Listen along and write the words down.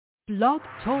Blog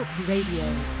Talk Radio.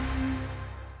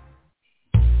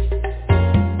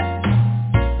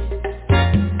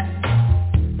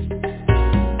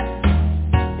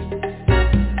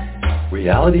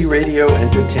 Reality Radio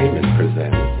Entertainment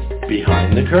presents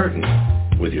Behind the Curtain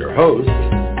with your host,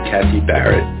 Kathy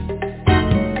Barrett.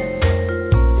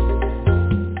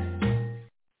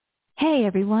 Hey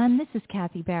everyone, this is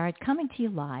Kathy Barrett coming to you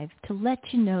live to let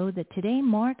you know that today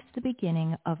marks the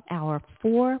beginning of our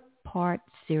 4-part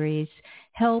series,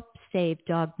 Help Save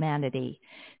Dogmanity.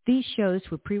 These shows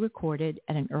were pre-recorded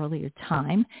at an earlier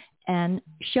time, and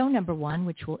show number 1,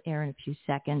 which will air in a few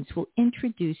seconds, will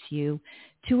introduce you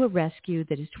to a rescue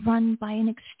that is run by an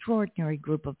extraordinary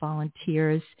group of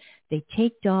volunteers. They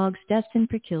take dogs destined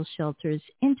for kill shelters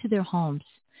into their homes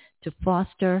to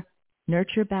foster,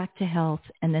 nurture back to health,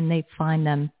 and then they find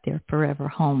them their forever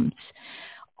homes.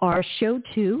 Our show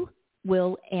 2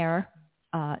 will air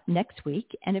next week,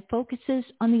 and it focuses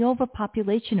on the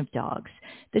overpopulation of dogs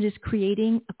that is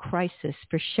creating a crisis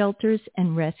for shelters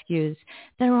and rescues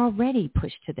that are already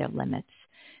pushed to their limits.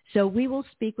 So we will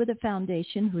speak with a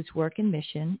foundation whose work and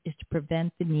mission is to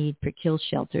prevent the need for kill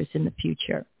shelters in the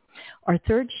future. Our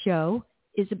third show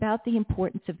is about the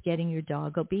importance of getting your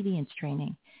dog obedience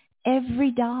training. Every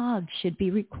dog should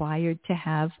be required to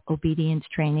have obedience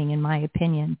training, in my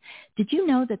opinion. Did you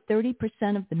know that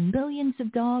 30% of the millions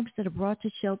of dogs that are brought to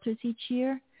shelters each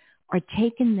year are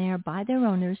taken there by their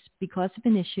owners because of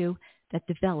an issue that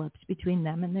develops between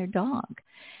them and their dog?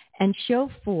 And show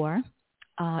 4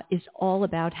 is all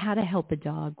about how to help a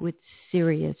dog with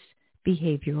serious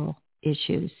behavioral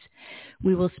issues.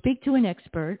 We will speak to an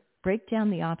expert, break down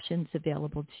the options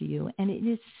available to you, and it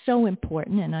is so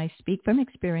important, and I speak from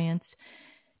experience,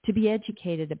 to be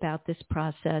educated about this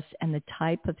process and the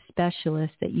type of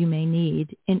specialist that you may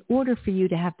need in order for you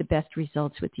to have the best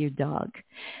results with your dog.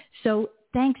 So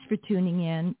thanks for tuning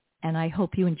in, and I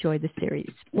hope you enjoy the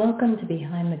series. Welcome to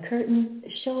Behind the Curtain,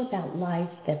 a show about life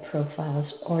that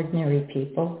profiles ordinary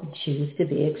people who choose to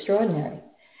be extraordinary.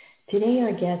 Today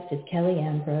our guest is Kelly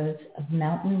Ambrose of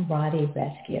Mountain Rottie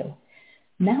Rescue.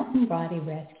 Mountain Rottie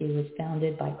Rescue was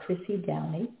founded by Chrissy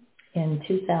Downey in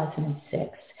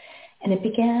 2006, and it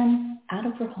began out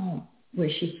of her home where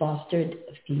she fostered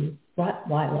a few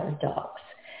Rottweiler dogs.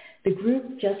 The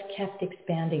group just kept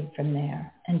expanding from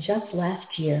there, and just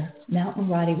last year, Mountain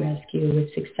Rottie Rescue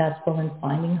was successful in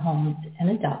finding homes and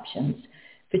adoptions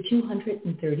for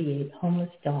 238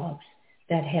 homeless dogs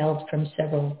that hailed from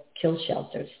several kill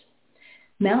shelters.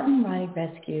 Mountain Rottie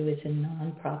Rescue is a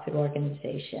nonprofit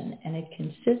organization, and it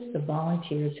consists of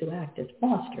volunteers who act as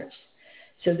fosters.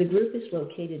 So the group is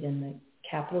located in the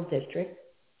Capital District,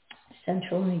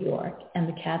 Central New York, and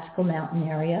the Catskill Mountain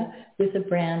area, with a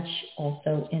branch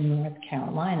also in North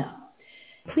Carolina.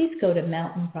 Please go to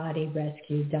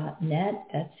mountainrottierescue.net.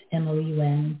 That's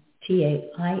MountainRottie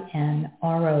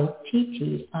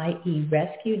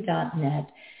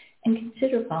rescue.net. And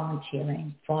consider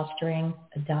volunteering, fostering,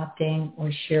 adopting,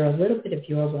 or share a little bit of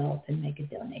your wealth and make a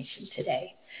donation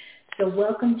today. So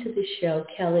welcome to the show,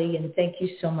 Kelly, and thank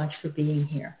you so much for being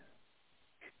here.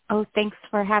 Oh, thanks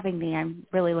for having me. I'm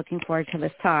really looking forward to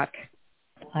this talk.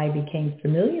 I became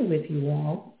familiar with you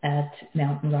all at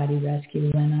Mountain Rottie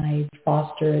Rescue when I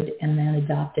fostered and then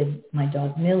adopted my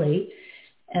dog, Millie.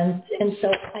 And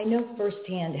so I know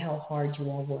firsthand how hard you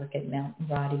all work at Mountain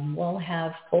Rottie. You all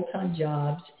have full-time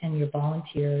jobs and you're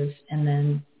volunteers, and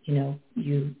then, you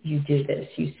do this.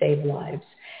 You save lives.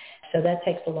 So that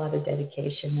takes a lot of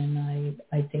dedication, and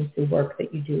I think the work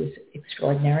that you do is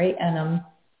extraordinary, and I'm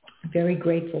very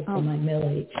grateful for my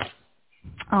Millie.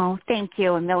 Oh, thank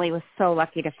you. And Millie was so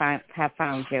lucky to have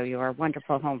found you. You were a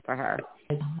wonderful home for her.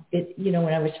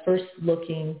 When I was first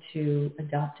looking to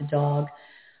adopt a dog,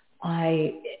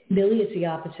 Millie is the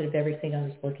opposite of everything I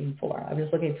was looking for. I was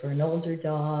looking for an older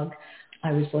dog.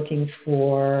 I was looking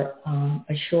for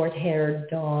a short-haired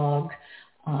dog.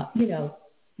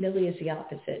 Millie is the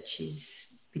opposite. She's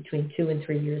between 2 and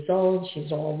 3 years old.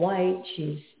 She's all white.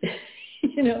 She's,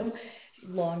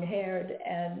 long-haired.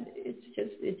 And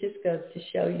it just goes to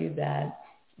show you that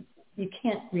you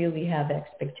can't really have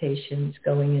expectations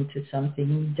going into something.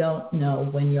 You don't know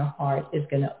when your heart is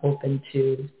going to open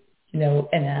to an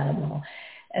animal.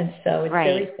 And so it's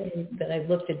very funny that I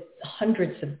looked at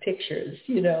hundreds of pictures,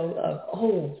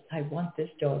 of, I want this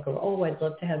dog, or, I'd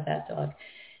love to have that dog.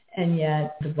 And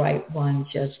yet the right one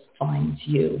just finds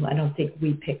you. I don't think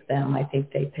we pick them. I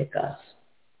think they pick us.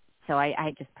 So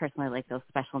I just personally like those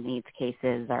special needs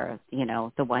cases, or,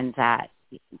 the ones that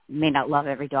may not love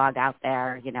every dog out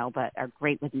there, but are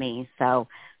great with me. So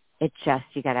it's just,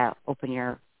 you got to open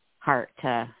your heart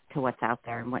to what's out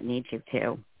there and what needs you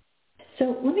to.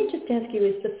 So let me just ask you,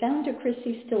 is the founder,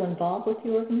 Chrissy, still involved with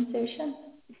the organization?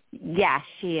 Yes,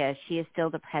 she is. She is still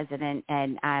the president,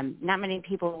 and not many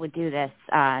people would do this,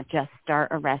 just start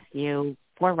a rescue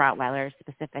for Rottweilers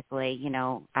specifically,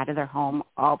 out of their home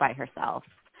all by herself.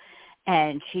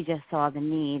 And she just saw the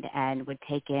need and would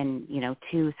take in,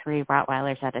 2-3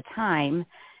 Rottweilers at a time.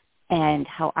 And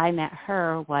how I met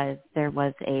her was there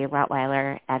was a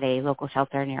Rottweiler at a local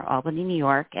shelter near Albany, New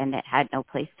York, and it had no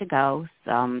place to go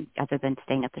other than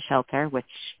staying at the shelter, which,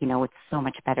 it's so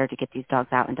much better to get these dogs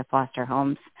out into foster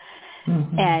homes.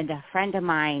 Mm-hmm. And a friend of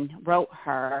mine wrote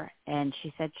her, and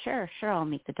she said, sure, I'll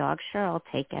meet the dog. Sure, I'll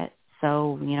take it.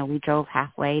 So, we drove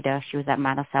halfway she was at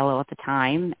Monticello at the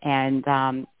time, and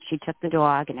she took the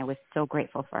dog, and I was so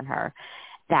grateful for her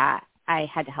that I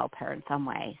had to help her in some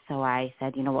way. So I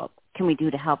said, what can we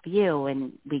do to help you?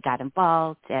 And we got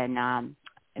involved, and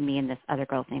me and this other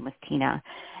girl's name was Tina,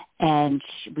 and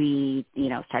we,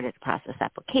 started to process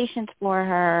applications for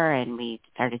her, and we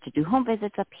started to do home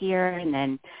visits up here, and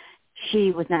then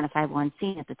she was not a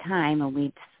 501c at the time, and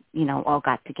we, all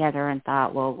got together and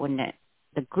thought, well, wouldn't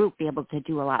the group be able to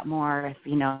do a lot more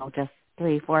if, just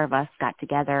 3-4 of us got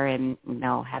together and,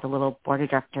 had a little board of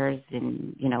directors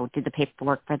and, did the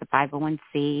paperwork for the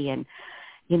 501c. And,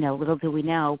 little do we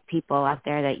know, people out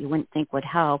there that you wouldn't think would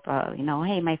help,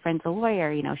 hey, my friend's a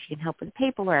lawyer, she can help with the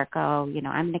paperwork. Oh,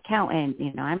 I'm an accountant,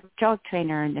 I'm a dog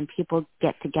trainer. And then people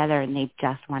get together and they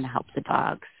just want to help the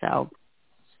dogs. So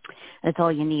that's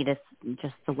all you need is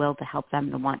just the will to help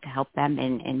them, the want to help them,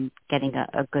 and getting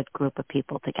a good group of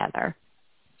people together.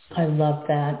 I love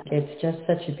that. It's just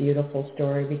such a beautiful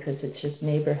story because it's just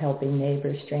neighbor helping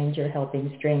neighbor, stranger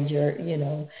helping stranger,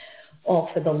 all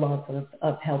for the love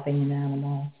of helping an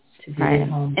animal to be at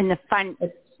home. And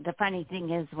the funny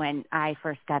thing is when I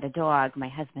first got a dog, my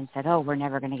husband said, oh, we're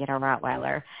never going to get a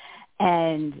Rottweiler.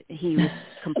 And he was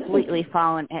completely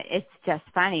fallen. It's just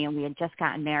funny. And we had just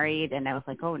gotten married. And I was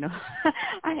like, oh, no,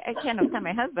 I can't upset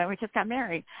my husband. We just got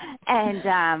married.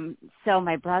 And so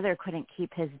my brother couldn't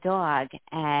keep his dog.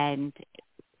 And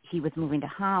he was moving to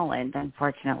Holland,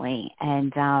 unfortunately.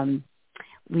 And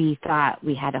we thought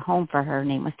we had a home for her. Her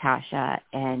name was Tasha.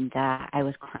 And I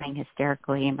was crying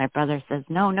hysterically. And my brother says,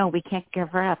 no, we can't give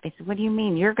her up. I said, what do you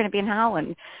mean? You're going to be in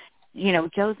Holland.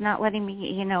 Joe's not letting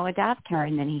me, adopt her.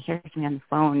 And then he hears me on the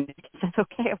phone. He says,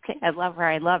 okay, I love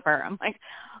her. I'm like,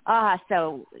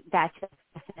 so that's just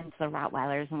into the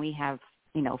Rottweilers. And we have,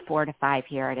 4 to 5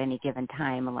 here at any given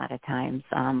time, a lot of times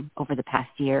over the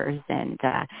past years. And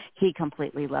he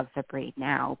completely loves the breed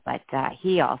now. But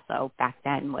he also back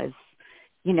then was,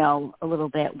 a little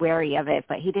bit wary of it,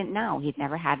 but he didn't know. He'd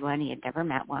never had one. He had never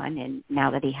met one. And now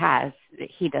that he has,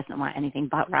 he doesn't want anything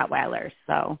but Rottweilers.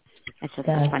 So it's just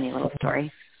a funny little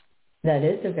story. That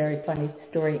is a very funny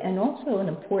story and also an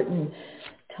important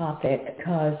topic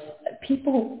because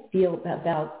people feel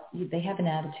they have an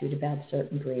attitude about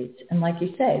certain breeds. And like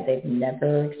you say, they've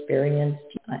never experienced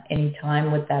any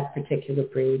time with that particular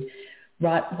breed.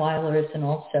 Rottweilers and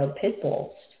also pit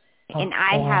bulls. And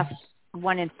I have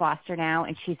one in foster now,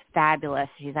 and she's fabulous.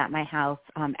 She's at my house,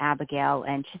 Abigail,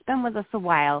 and she's been with us a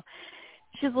while.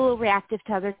 She's a little reactive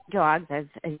to other dogs, as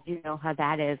you know how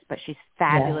that is, but she's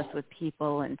fabulous with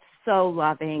people and so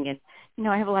loving. And,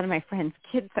 I have a lot of my friends'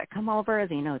 kids that come over,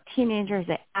 teenagers,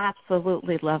 they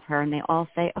absolutely love her, and they all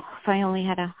say, oh, if I only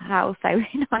had a house,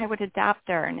 I would adopt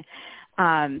her.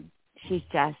 And she's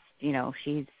just,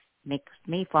 she's makes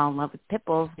me fall in love with pit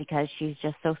bulls because she's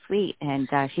just so sweet. And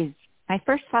she's my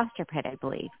first foster pet, I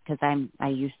believe, because I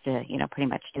used to, pretty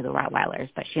much do the Rottweilers,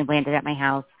 but she landed at my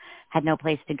house, had no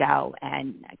place to go,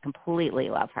 and I completely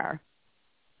love her.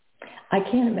 I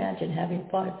can't imagine having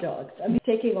 5 dogs. I mean,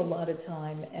 taking a lot of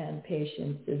time and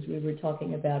patience, as we were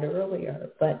talking about earlier,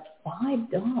 but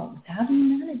 5 dogs, how do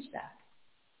you manage that?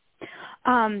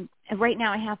 Right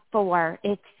now I have 4.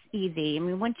 It's easy. I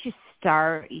mean, once you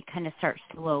start, you kind of start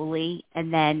slowly,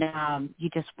 and then you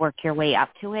just work your way up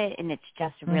to it, and it's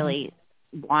just really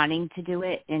wanting to do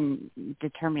it and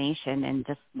determination and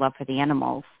just love for the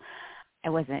animals. I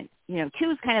wasn't, 2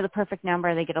 is kind of the perfect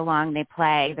number. They get along, they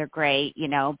play, they're great,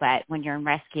 but when you're in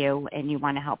rescue and you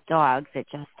want to help dogs, it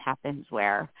just happens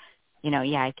where,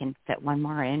 I can fit 1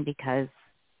 more in because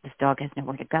this dog has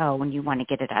nowhere to go when you want to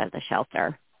get it out of the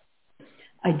shelter.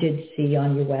 I did see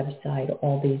on your website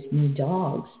all these new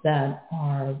dogs that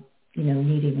are,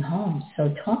 needing homes.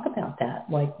 So talk about that.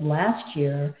 Like last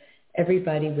year,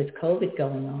 everybody with COVID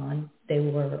going on, they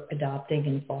were adopting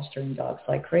and fostering dogs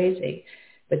like crazy.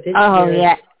 But this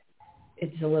year,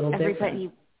 it's a little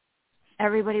different.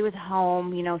 everybody was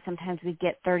home. Sometimes we'd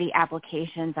get 30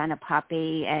 applications on a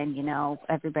puppy, and,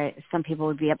 some people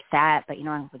would be upset, but,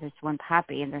 there's one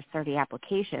puppy and there's 30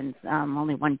 applications.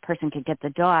 Only one person could get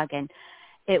the dog, and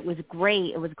it was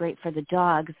great. It was great for the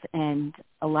dogs, and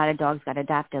a lot of dogs got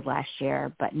adopted last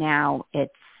year, but now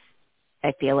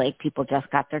I feel like people just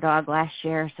got their dog last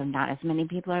year, so not as many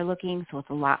people are looking, so it's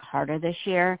a lot harder this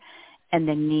year, and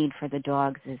the need for the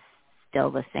dogs is still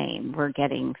the same. We're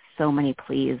getting so many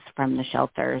pleas from the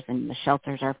shelters, and the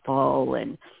shelters are full,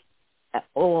 and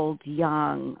old,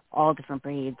 young, all different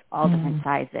breeds, all different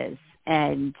sizes,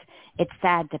 and it's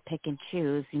sad to pick and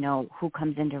choose, who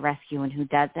comes into rescue and who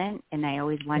doesn't, and I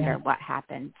always wonder what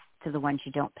happens to the ones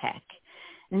you don't pick.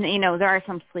 And, there are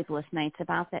some sleepless nights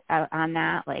about that, on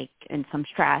that, and some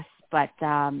stress, but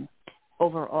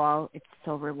overall, it's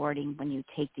so rewarding when you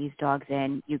take these dogs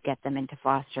in, you get them into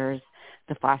fosters.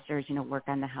 The fosters, work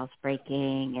on the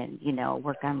housebreaking and,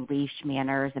 work on leash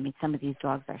manners. I mean, some of these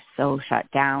dogs are so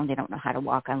shut down, they don't know how to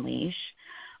walk on leash.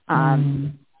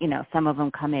 Some of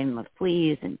them come in with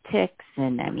fleas and ticks,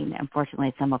 and,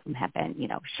 unfortunately, some of them have been,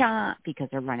 shot because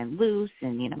they're running loose,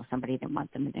 and, somebody didn't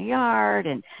want them in their yard,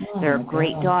 and they're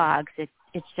great dogs.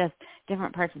 It's just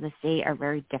different parts of the state are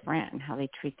very different in how they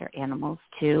treat their animals,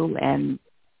 too, and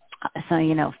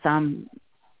so, some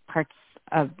parts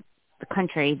of the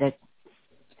country that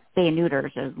spay and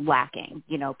neuters is lacking.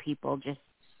 People just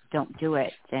don't do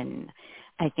it, and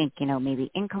I think,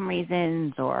 maybe income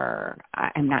reasons, or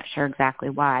I'm not sure exactly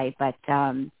why, but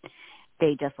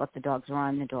they just let the dogs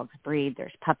run, the dogs breed.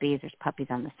 There's puppies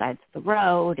on the sides of the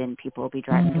road, and people will be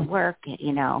driving to work,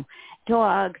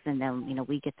 dogs, and then,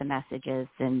 we get the messages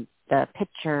and the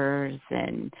pictures,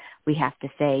 and we have to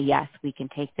say, yes, we can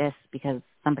take this because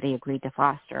somebody agreed to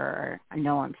foster, or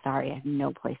no, I'm sorry, I have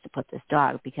no place to put this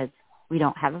dog because we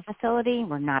don't have a facility.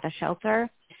 We're not a shelter.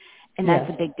 And that's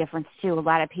a big difference, too. A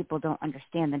lot of people don't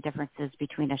understand the differences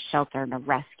between a shelter and a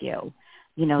rescue.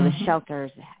 The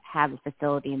shelters have a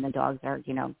facility, and the dogs are,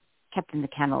 kept in the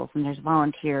kennels, and there's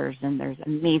volunteers, and there's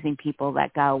amazing people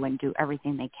that go and do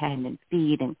everything they can and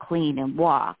feed and clean and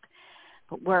walk.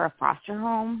 But we're a foster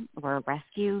home. We're a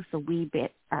rescue, so we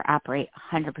operate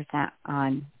 100%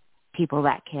 on people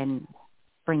that can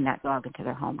bring that dog into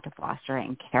their home to foster it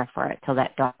and care for it till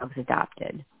that dog's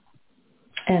adopted.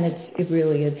 And it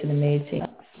really is an amazing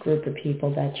group of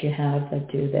people that you have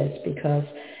that do this, because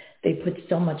they put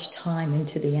so much time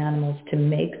into the animals to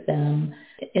make them,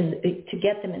 to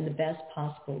get them in the best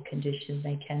possible condition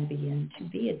they can be in to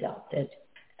be adopted.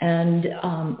 And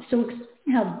so explain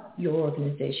how your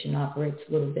organization operates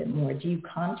a little bit more. Do you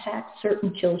contact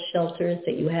certain kill shelters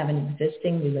that you have an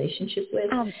existing relationship with,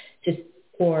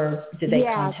 or do they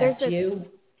contact you?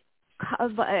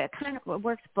 It kind of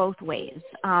works both ways.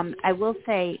 I will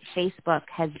say Facebook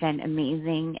has been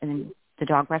amazing in the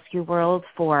dog rescue world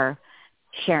for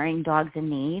sharing dogs in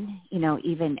need.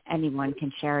 Even anyone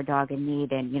can share a dog in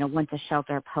need. And, once a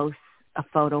shelter posts a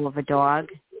photo of a dog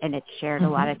and it's shared a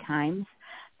lot of times,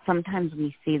 sometimes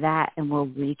we see that and we'll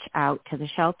reach out to the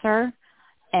shelter,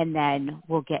 and then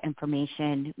we'll get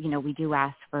information. We do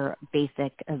ask for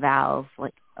basic evals.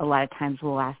 Like a lot of times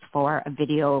we'll ask for a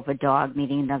video of a dog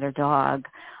meeting another dog,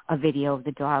 a video of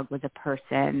the dog with a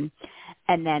person.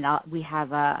 And then we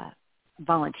have a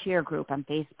volunteer group on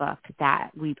Facebook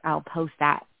that I'll post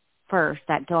that first,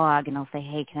 that dog, and I'll say,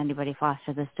 hey, can anybody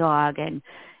foster this dog? And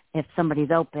if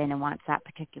somebody's open and wants that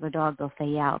particular dog, they'll say,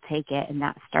 yeah, I'll take it. And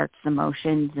that starts the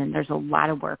motions. And there's a lot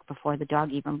of work before the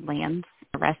dog even lands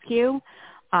a rescue.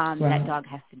 That dog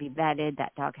has to be vetted.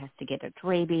 That dog has to get its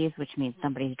rabies, which means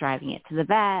somebody's driving it to the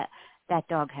vet. That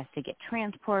dog has to get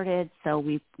transported. So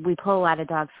we pull a lot of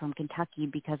dogs from Kentucky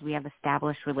because we have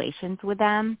established relations with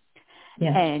them.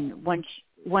 Yeah. And once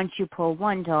you pull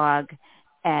one dog,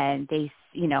 and they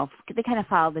kind of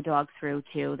follow the dog through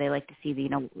too. They like to see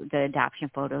the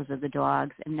adoption photos of the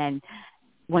dogs, and then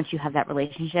once you have that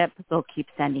relationship, they'll keep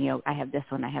sending you, I have this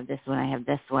one, I have this one, I have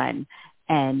this one.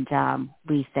 And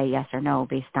we say yes or no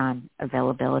based on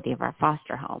availability of our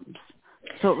foster homes.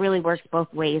 So it really works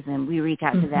both ways, and we reach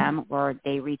out to them or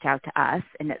they reach out to us,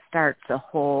 and it starts a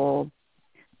whole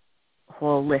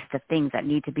list of things that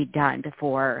need to be done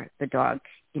before the dog,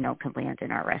 can land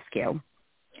in our rescue.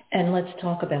 And let's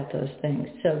talk about those things.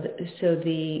 So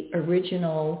the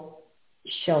original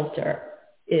shelter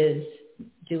is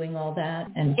doing all that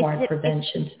and harm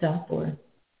prevention stuff, or?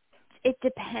 It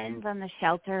depends on the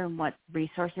shelter and what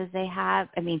resources they have.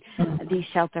 I mean, these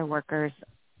shelter workers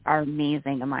are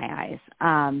amazing in my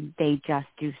eyes. They just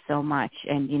do so much,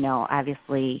 and,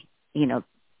 obviously,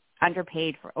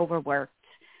 underpaid, for overworked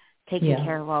taking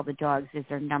care of all the dogs is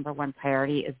their number one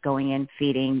priority, is going in,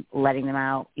 feeding, letting them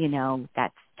out.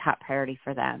 That's top priority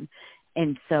for them.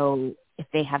 And so if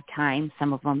they have time,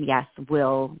 some of them, yes,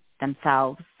 will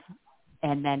themselves,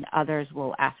 and then others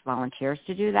will ask volunteers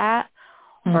to do that.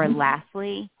 Mm-hmm. Or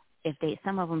lastly,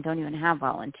 some of them don't even have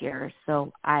volunteers,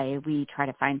 so we try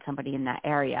to find somebody in that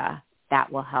area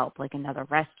that will help, like another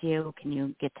rescue. Can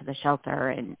you get to the shelter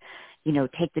and,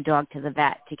 take the dog to the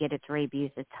vet to get its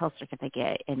rabies, its health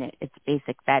certificate, and it's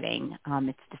basic vetting.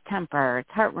 It's distemper, it's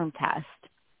heartworm test.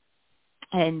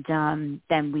 And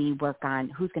then we work on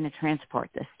who's going to transport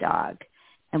this dog.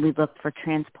 And we look for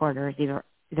transporters,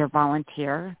 either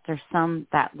volunteer. There's some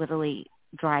that literally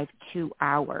drive 2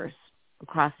 hours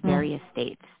across various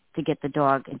states to get the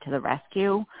dog into the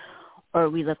rescue, or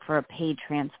we look for a paid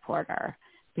transporter.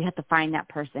 We have to find that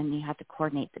person. You have to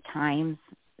coordinate the times,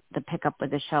 the pickup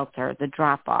with the shelter, the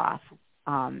drop-off,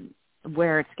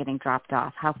 where it's getting dropped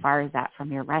off, how far is that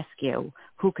from your rescue,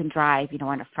 who can drive,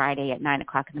 on a Friday at 9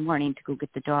 o'clock in the morning to go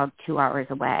get the dog 2 hours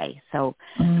away. So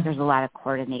there's a lot of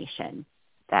coordination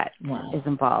that is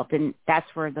involved. And that's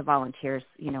where the volunteers,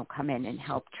 come in and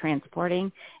help.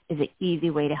 Transporting is an easy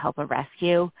way to help a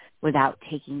rescue without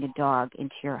taking a dog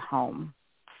into your home.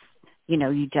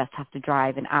 You just have to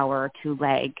drive an hour or two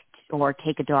leg or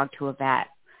take a dog to a vet.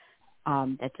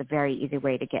 That's a very easy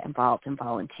way to get involved and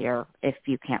volunteer if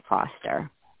you can't foster.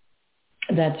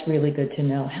 That's really good to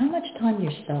know. How much time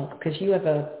yourself? Because you have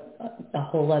a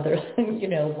whole other,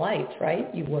 life,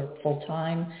 right? You work full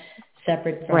time,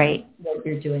 separate from what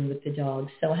you're doing with the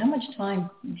dogs. So how much time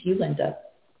do you end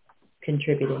up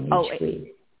contributing each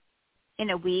week? In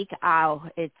a week, I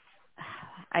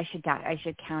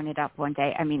should count it up one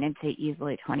day. I mean, it's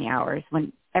easily 20 hours.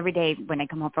 Every day when I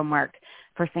come home from work,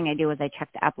 first thing I do is I check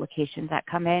the applications that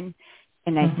come in,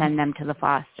 and I send them to the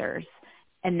fosters.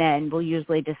 And then we'll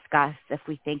usually discuss if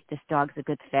we think this dog's a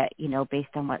good fit, based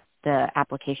on what the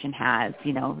application has.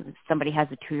 If somebody has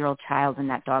a 2-year-old child and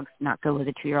that dog's not good with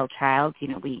a 2-year-old child,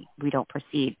 we don't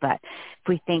proceed. But if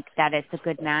we think that it's a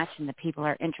good match and the people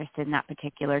are interested in that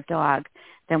particular dog,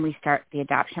 then we start the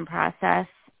adoption process.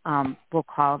 We'll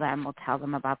call them. We'll tell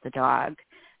them about the dog.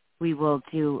 We will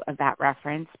do a vet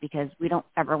reference because we don't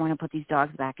ever want to put these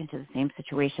dogs back into the same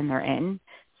situation they're in.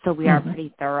 So we are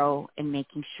pretty thorough in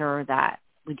making sure that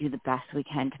we do the best we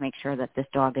can to make sure that this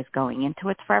dog is going into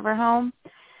its forever home.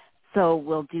 So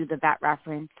we'll do the vet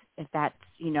reference. If that's,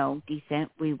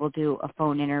 decent, we will do a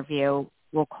phone interview.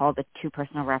 We'll call the 2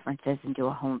 personal references and do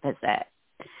a home visit.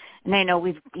 And I know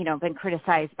we've, been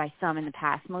criticized by some in the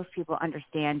past. Most people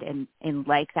understand and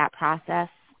like that process,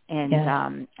 and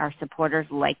our supporters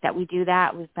like that we do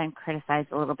that. We've been criticized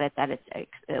a little bit that it's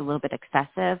a little bit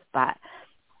excessive, but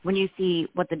when you see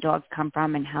what the dogs come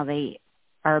from and how they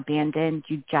are abandoned,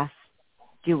 you just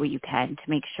do what you can to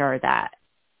make sure that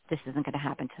this isn't going to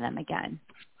happen to them again.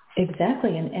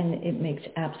 Exactly, and it makes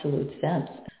absolute sense.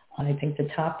 I think the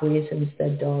top reasons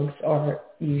that dogs are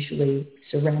usually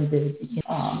surrendered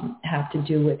have to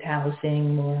do with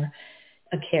housing or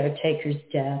a caretaker's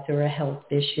death or a health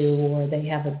issue, or they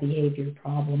have a behavior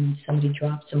problem and somebody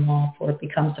drops them off, or it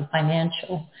becomes a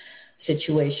financial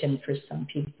situation for some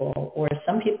people, or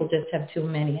some people just have too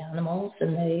many animals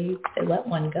and they let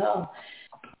one go.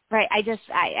 Right.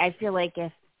 I feel like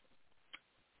if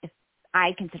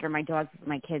I consider my dogs as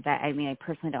my kids, I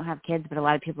personally don't have kids, but a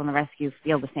lot of people in the rescue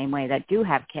feel the same way that do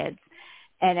have kids.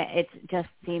 And it just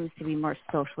seems to be more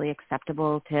socially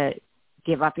acceptable to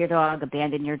give up your dog,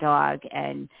 abandon your dog.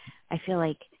 And I feel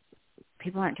like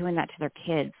people aren't doing that to their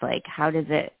kids. Like, how does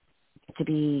it to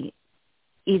be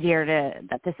easier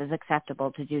that this is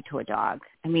acceptable to do to a dog?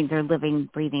 I mean, they're living,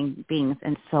 breathing beings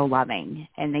and so loving,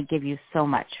 and they give you so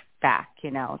much back,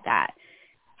 that,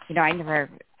 I never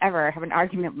ever have an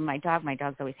argument with my dog. My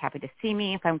dog's always happy to see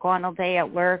me if I'm gone all day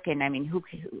at work. And I mean,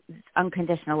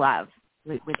 unconditional love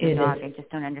with your dog. I just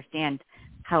don't understand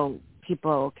how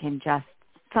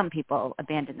some people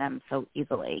abandon them so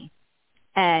easily.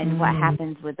 And what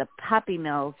happens with the puppy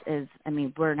mills is,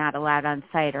 we're not allowed on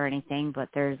site or anything, but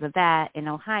there's a vet in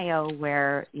Ohio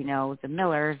where, the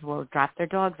millers will drop their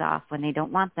dogs off when they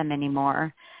don't want them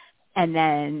anymore. And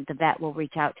then the vet will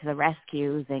reach out to the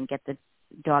rescues and get the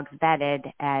dogs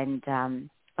vetted. And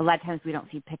a lot of times we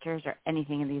don't see pictures or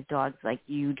anything of these dogs. Like,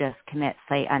 you just commit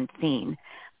sight unseen,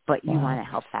 but you want to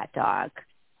help that dog.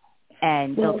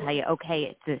 And they'll tell you,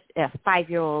 okay, it's a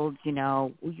 5-year-old,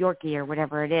 Yorkie or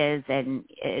whatever it is, and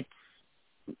it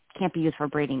can't be used for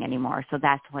breeding anymore. So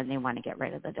that's when they want to get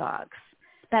rid of the dogs.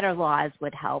 Better laws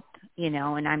would help,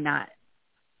 and I'm not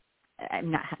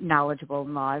I'm not knowledgeable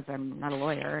in laws. I'm not a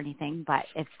lawyer or anything, but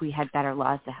if we had better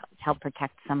laws to help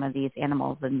protect some of these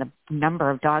animals and the number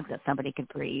of dogs that somebody could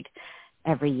breed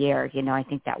every year, I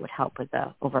think that would help with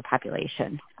the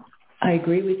overpopulation. I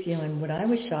agree with you, and what I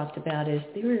was shocked about is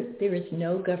there is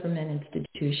no government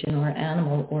institution or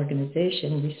animal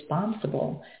organization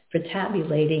responsible for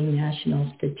tabulating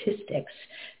national statistics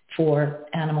for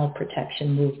animal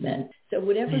protection movement. So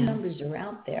whatever numbers are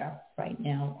out there right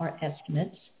now are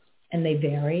estimates, and they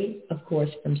vary, of course,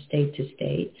 from state to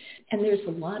state. And there's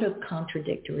a lot of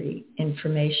contradictory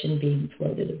information being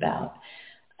floated about.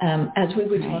 As we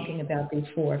were talking about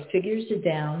before, figures are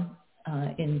down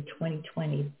in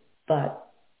 2020,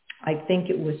 but I think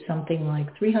it was something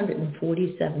like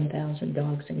 347,000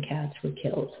 dogs and cats were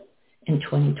killed in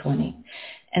 2020.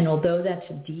 And although that's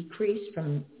a decrease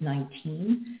from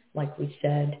 19, like we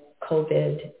said,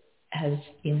 COVID has,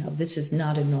 this is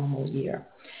not a normal year.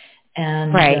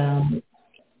 And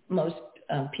most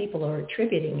people are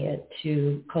attributing it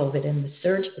to COVID and the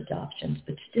surge of adoptions.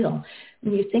 But still,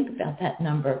 when you think about that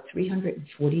number,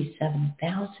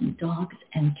 347,000 dogs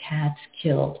and cats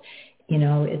killed,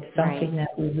 it's something that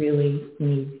we really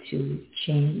need to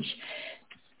change.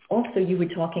 Also, you were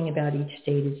talking about each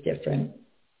state is different.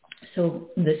 So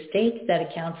the states that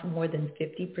account for more than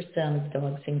 50% of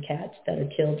dogs and cats that are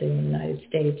killed in the United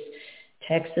States,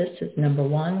 Texas is number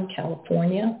 1,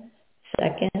 California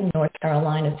second, North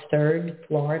Carolina third,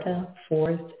 Florida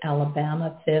fourth,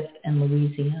 Alabama fifth, and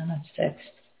Louisiana sixth.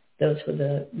 Those were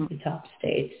the top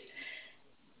states.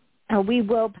 We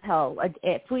will pull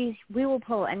we will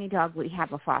pull any dog we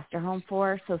have a foster home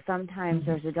for. So sometimes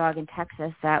there's a dog in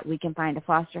Texas that we can find a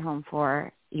foster home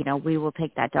for. We will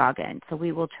take that dog in. So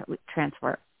we will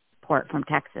transport from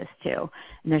Texas too.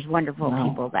 And there's wonderful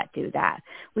people that do that.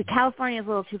 California is a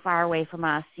little too far away from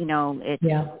us.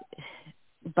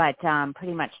 But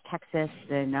pretty much Texas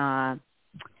and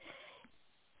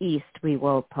east we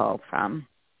will pull from.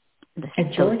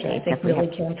 And Georgia, I think really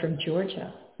came from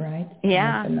Georgia. Right?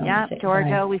 Yeah, Georgia.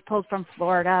 Right. We've pulled from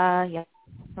Florida,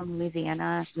 from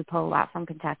Louisiana. We pull a lot from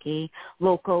Kentucky.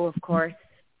 Local, of course.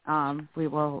 We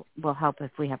will help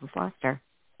if we have a foster.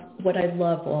 What I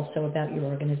love also about your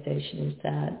organization is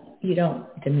that you don't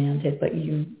demand it, but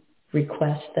you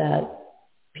request that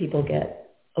people get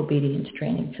obedience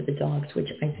training for the dogs,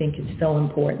 which I think is so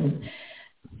important.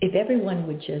 If everyone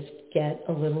would just get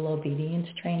a little obedience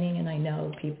training, and I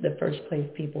know the first place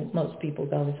most people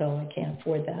go is, I can't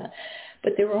afford that.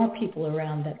 But there are people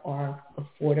around that are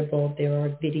affordable. There are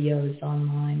videos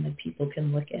online that people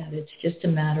can look at. It's just a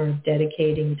matter of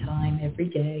dedicating time every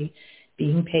day,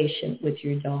 being patient with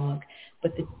your dog.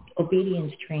 But the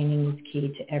obedience training is key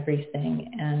to everything.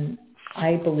 And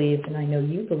I believe, and I know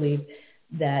you believe,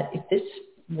 that if this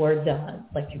were done,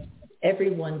 like if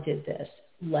everyone did this,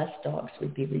 less dogs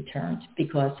would be returned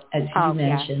because, as you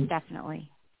mentioned, definitely,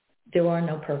 there are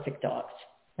no perfect dogs,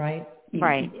 right?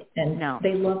 Right. And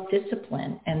they love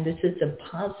discipline, and this is a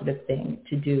positive thing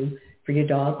to do for your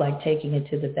dog, like taking it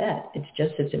to the vet. It's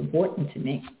just as important to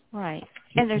me. Right.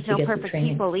 And there's no perfect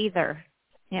people either.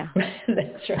 Yeah.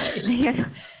 That's right.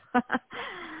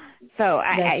 So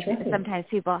I sometimes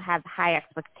people have high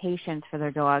expectations for their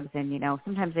dogs, and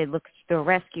sometimes they look to a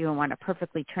rescue and want a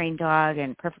perfectly trained dog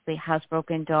and perfectly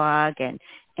housebroken dog, and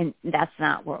that's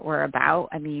not what we're about.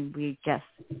 I mean, we just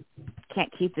can't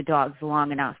keep the dogs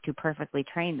long enough to perfectly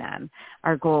train them.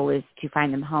 Our goal is to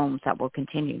find them homes that will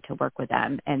continue to work with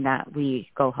them, and that we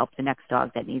go help the next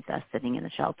dog that needs us sitting in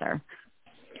the shelter.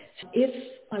 If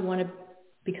I want to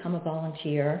become a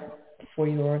volunteer for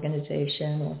your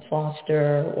organization, or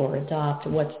foster or adopt,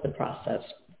 what's the process?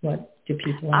 What do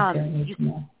people out there need to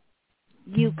know?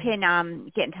 You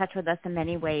can get in touch with us in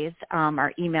many ways.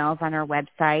 Our email's on our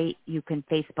website. You can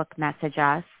Facebook message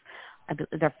us.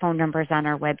 Their phone number's on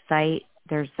our website.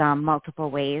 There's multiple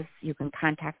ways you can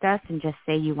contact us and just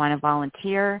say you want to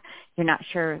volunteer. If you're not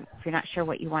sure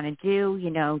what you want to do,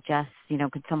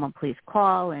 could someone please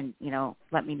call and,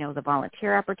 let me know the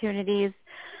volunteer opportunities.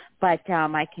 But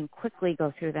I can quickly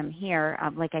go through them here.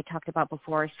 Like I talked about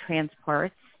before, is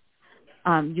transports.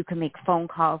 You can make phone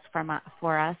calls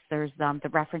for us. There's the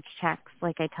reference checks,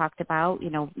 like I talked about.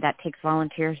 That takes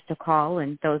volunteers to call,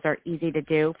 and those are easy to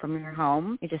do from your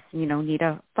home. You just, need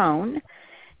a phone.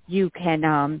 You can,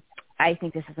 I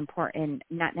think this is important,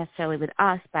 not necessarily with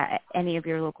us, but at any of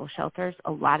your local shelters.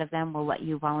 A lot of them will let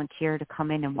you volunteer to come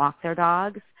in and walk their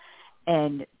dogs,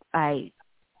 and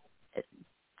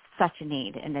such a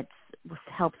need, and it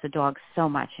helps the dogs so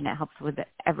much, and it helps with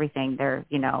everything, their,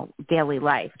 daily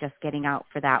life, just getting out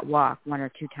for that walk 1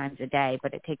 or 2 times a day.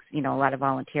 But it takes, a lot of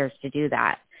volunteers to do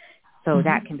that. So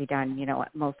that can be done,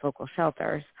 at most local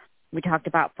shelters. We talked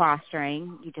about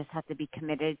fostering. You just have to be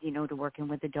committed, to working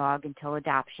with the dog until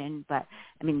adoption. But,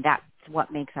 that's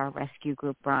what makes our rescue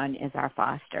group run is our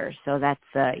fosters. So that's,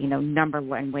 number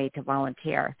one way to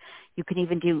volunteer. You can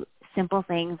even do simple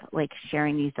things like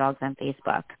sharing these dogs on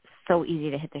Facebook. So easy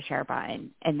to hit the share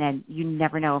button. And then you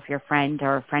never know if your friend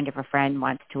or a friend of a friend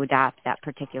wants to adopt that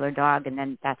particular dog. And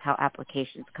then that's how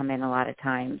applications come in a lot of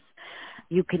times.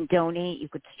 You can donate. You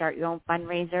could start your own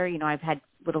fundraiser. I've had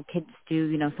little kids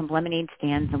do, some lemonade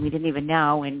stands, and we didn't even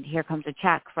know. And here comes a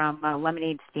check from a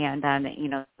lemonade stand on,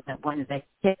 that one of the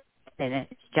kids. And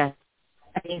it's just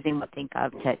amazing what they think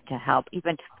of to help.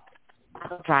 Even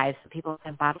bottle drives, so people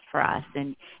can bottles for us.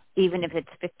 And even if it's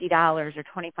 $50 or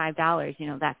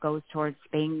 $25, that goes towards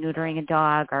spaying, neutering a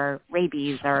dog or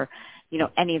rabies or,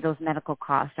 any of those medical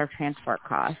costs or transport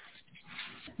costs.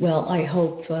 Well, I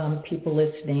hope people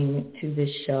listening to this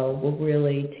show will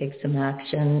really take some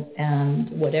action, and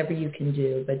whatever you can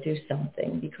do, but do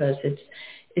something, because it's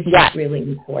just really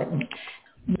important.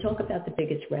 We'll talk about the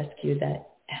biggest rescue that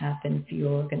happened for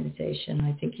your organization.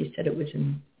 I think you said it was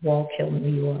in Wallkill,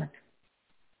 New York.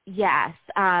 Yes,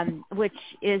 which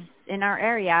is in our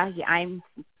area. I'm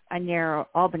near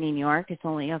Albany, New York. It's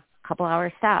only a couple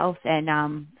hours south,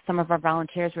 and some of our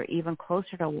volunteers were even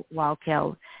closer to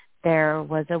Wallkill. There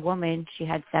was a woman, she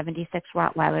had 76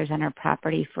 Rottweilers on her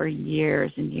property for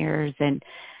years and years. And,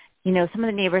 some of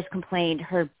the neighbors complained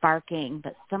her barking,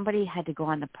 but somebody had to go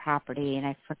on the property, and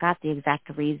I forgot the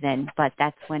exact reason, but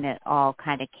that's when it all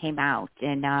kind of came out.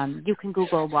 And you can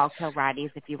Google Wallkill Rotties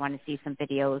if you want to see some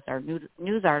videos or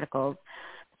news articles.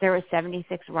 There were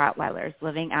 76 Rottweilers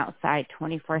living outside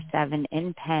 24/7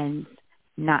 in pens,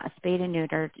 not spayed and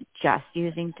neutered, just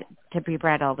using to be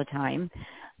bred all the time.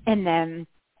 And then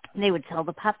they would sell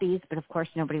the puppies, but of course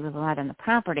nobody was allowed on the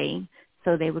property.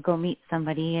 So they would go meet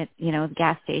somebody at, the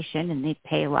gas station, and they'd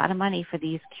pay a lot of money for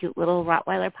these cute little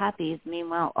Rottweiler puppies.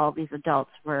 Meanwhile, all these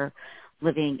adults were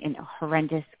living in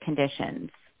horrendous conditions.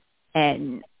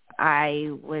 And I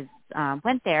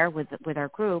went there with our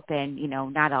group, and,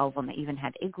 not all of them even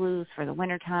had igloos for the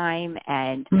wintertime,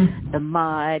 and the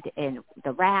mud and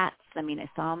the rats. I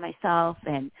saw myself,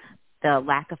 and the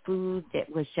lack of food.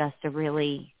 It was just a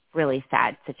really, really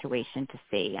sad situation to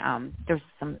see. There's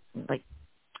some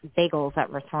bagels that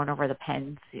were thrown over the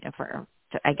pens, to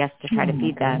try to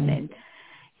feed them. And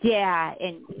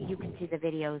and you can see the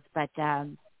videos, but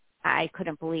I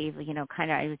couldn't believe,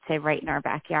 I would say right in our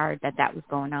backyard that was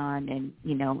going on. And,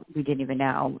 we didn't even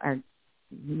know, or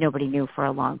nobody knew for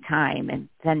a long time. And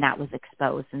then that was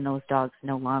exposed, and those dogs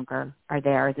no longer are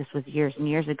there. This was years and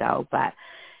years ago, but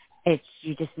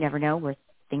you just never know where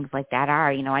things like that are.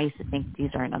 I used to think these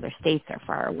are in other states or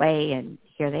far away, and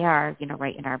here they are,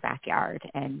 right in our backyard.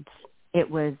 And it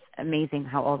was amazing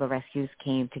how all the rescues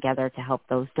came together to help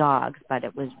those dogs, but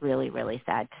it was really, really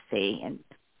sad to see, and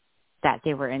that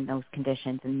they were in those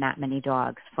conditions, and that many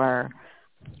dogs for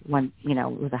one,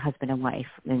 with a husband and wife,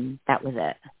 and that was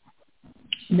it.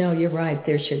 No, you're right.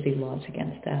 There should be laws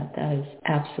against that. That is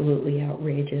absolutely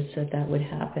outrageous that would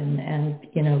happen. And,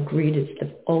 greed is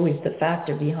always the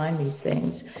factor behind these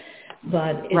things.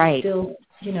 But it's still,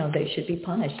 they should be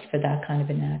punished for that kind of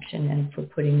inaction and for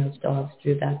putting those dogs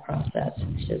through that process.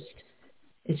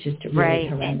 It's just really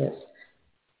horrendous.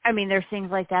 There's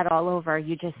things like that all over.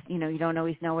 You just, you don't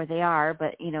always know where they are,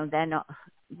 but, then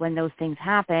when those things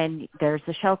happen, there's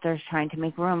the shelters trying to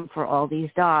make room for all these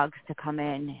dogs to come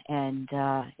in, and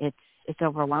it's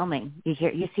overwhelming. You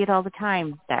see it all the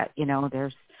time that,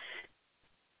 there's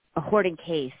a hoarding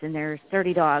case, and there's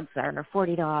 30 dogs or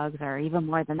 40 dogs or even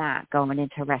more than that going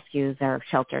into rescues or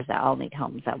shelters that all need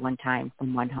homes at one time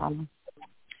from one home.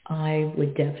 I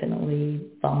would definitely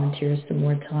volunteer some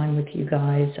more time with you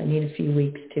guys. I need a few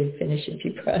weeks to finish a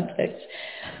few projects,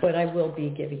 but I will be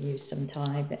giving you some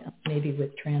time, maybe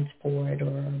with transport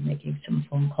or making some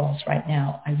phone calls right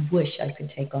now. I wish I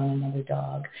could take on another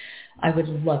dog. I would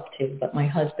love to, but my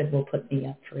husband will put me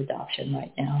up for adoption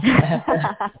right now.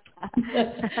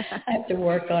 So I have to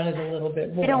work on it a little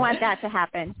bit more. We don't want that to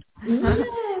happen.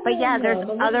 But there's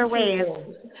no, other ways.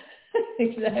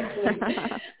 Exactly.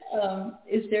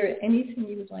 Is there anything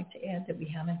you would like to add that we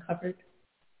haven't covered?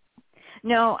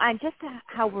 No, just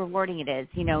how rewarding it is,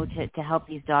 to help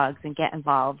these dogs and get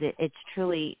involved. It's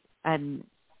truly,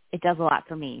 it does a lot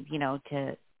for me,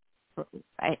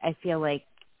 I feel like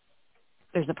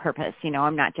there's a purpose,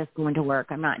 I'm not just going to work.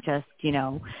 I'm not just,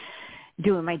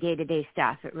 doing my day-to-day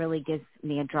stuff. It really gives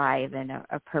me a drive and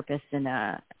a purpose and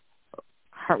a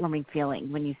heartwarming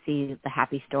feeling when you see the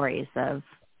happy stories of,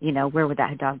 where would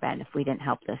that dog been if we didn't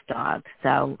help this dog?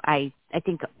 So I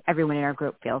think everyone in our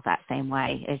group feels that same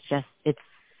way. It's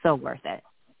so worth it.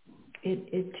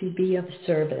 it to be of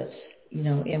service,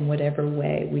 in whatever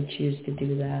way we choose to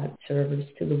do that. Service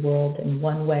to the world in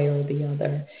one way or the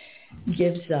other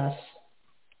gives us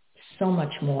so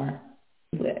much more.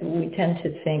 We tend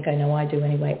to think, I know I do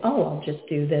anyway, I'll just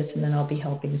do this and then I'll be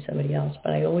helping somebody else.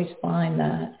 But I always find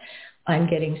that I'm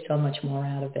getting so much more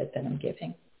out of it than I'm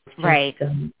giving. Right.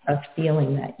 It's a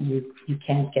feeling that you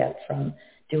can't get from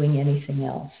doing anything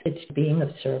else. It's being of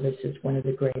service is one of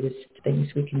the greatest things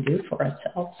we can do for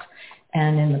ourselves.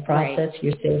 And in the process,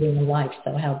 You're saving a life.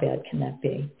 So how bad can that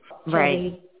be? Right.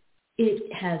 Kelly,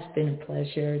 it has been a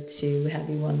pleasure to have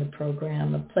you on the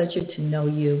program, a pleasure to know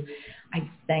you. I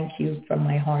thank you from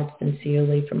my heart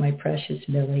sincerely for my precious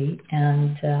Millie,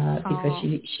 and because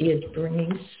she is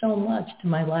bringing so much to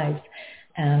my life.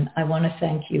 And I want to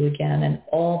thank you again and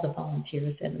all the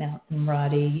volunteers at Mountain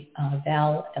Rottie.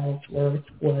 Val Ellsworth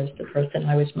was the person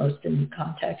I was most in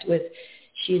contact with.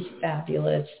 She's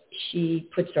fabulous. She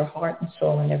puts her heart and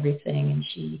soul in everything, and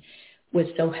she was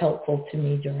so helpful to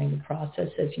me during the process,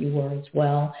 as you were as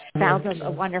well. Val does a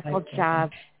wonderful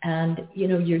job. And,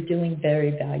 you're doing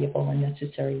very valuable and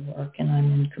necessary work, and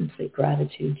I'm in complete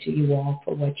gratitude to you all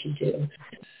for what you do.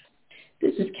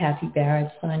 This is Kathy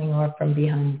Barrett signing off from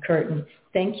Behind the Curtain.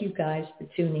 Thank you guys for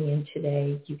tuning in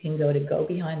today. You can go to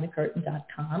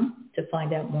gobehindthecurtain.com to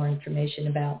find out more information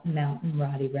about Mountain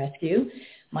Rottie Rescue,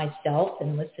 myself,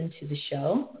 and listen to the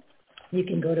show. You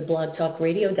can go to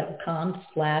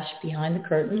blogtalkradio.com/Behind the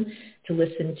Curtain to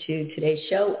listen to today's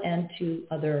show and to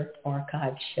other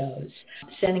archived shows.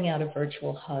 Sending out a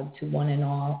virtual hug to one and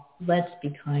all. Let's be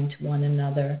kind to one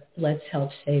another. Let's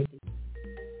help save